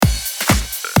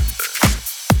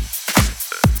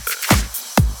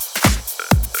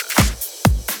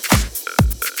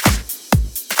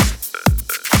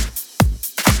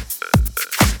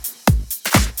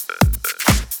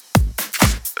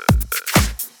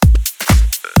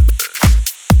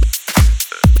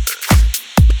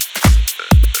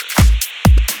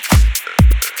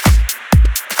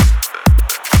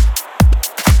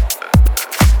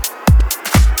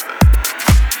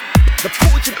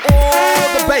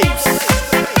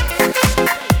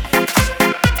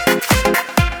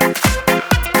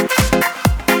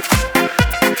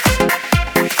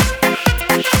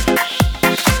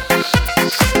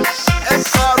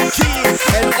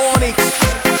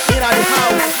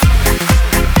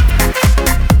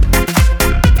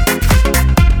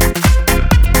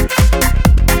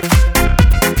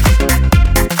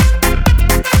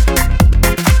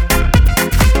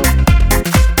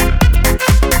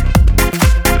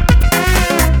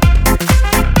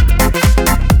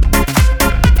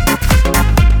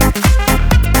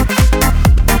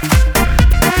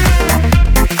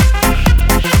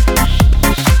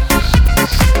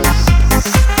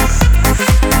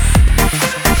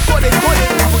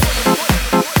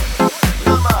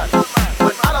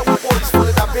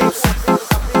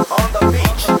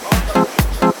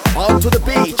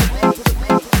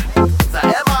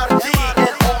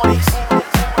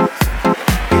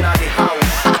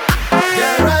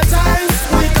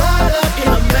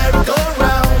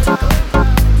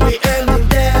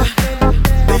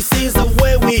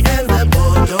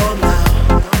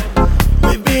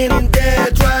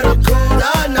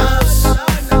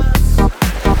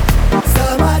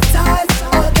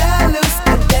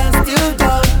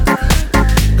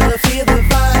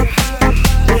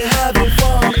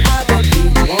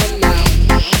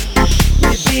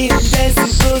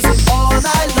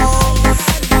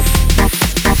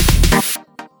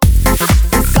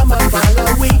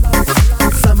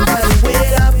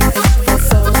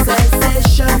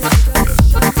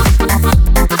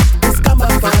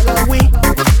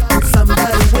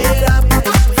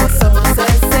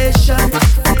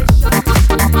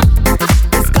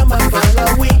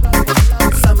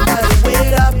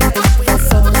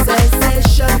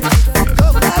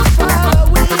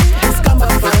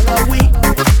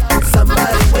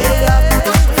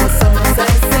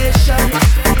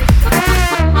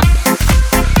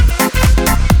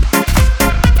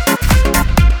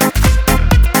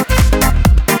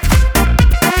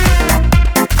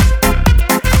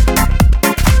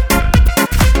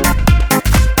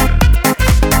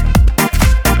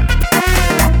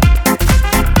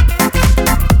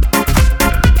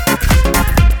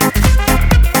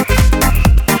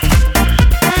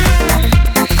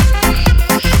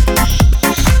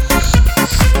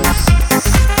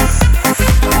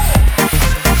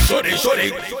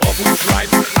Up with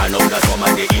stripe, I know that some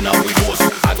of the inner we boast.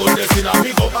 I go this in a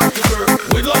big up article.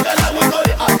 We love the line, we know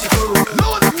the article.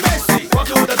 Lord Messi,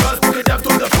 walking with the girls, putting them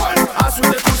to the point. As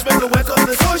with the push, make the wake up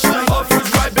the social. Up with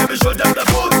stripe, baby, show them the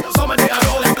boat. Some of the I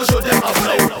don't like to show them a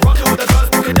flow. Walking with the girls,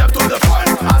 putting them to the point.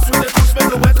 As with the push, make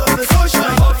the wake up the social.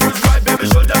 Up with stripe, baby,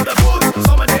 show them the boat.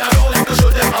 Some of the I don't like to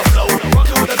show them a flow.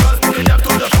 Walking with the girls, putting them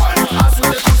to the point. As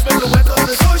with the push, make the wake up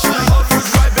the social. Up with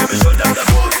stripe, baby, show them the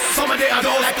boat. Some of the I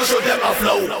don't like to show them a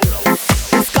flow.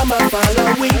 It's come up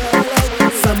following.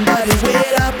 Somebody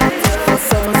wait up for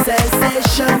some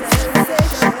sensation.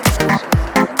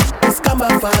 It's come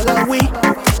up following.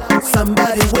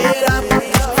 Somebody wait up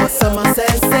for some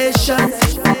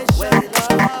sensation.